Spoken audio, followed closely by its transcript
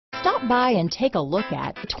Stop by and take a look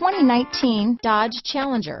at the 2019 Dodge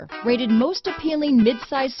Challenger. Rated most appealing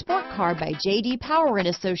midsize sport car by J.D. Power and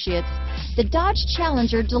Associates, the Dodge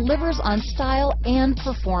Challenger delivers on style and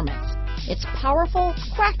performance. It's powerful,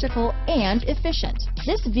 practical, and efficient.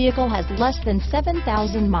 This vehicle has less than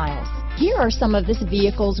 7,000 miles. Here are some of this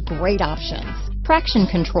vehicle's great options: traction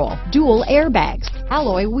control, dual airbags,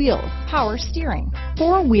 alloy wheels, power steering,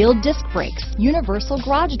 four-wheel disc brakes, universal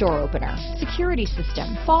garage door opener, security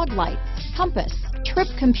system, fog lights, compass, trip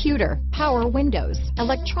computer, power windows,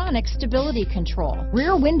 electronic stability control,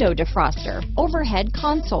 rear window defroster, overhead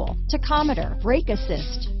console, tachometer, brake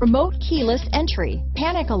assist, remote keyless entry,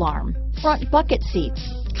 panic alarm, front bucket seats.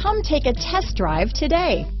 Come take a test drive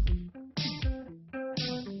today.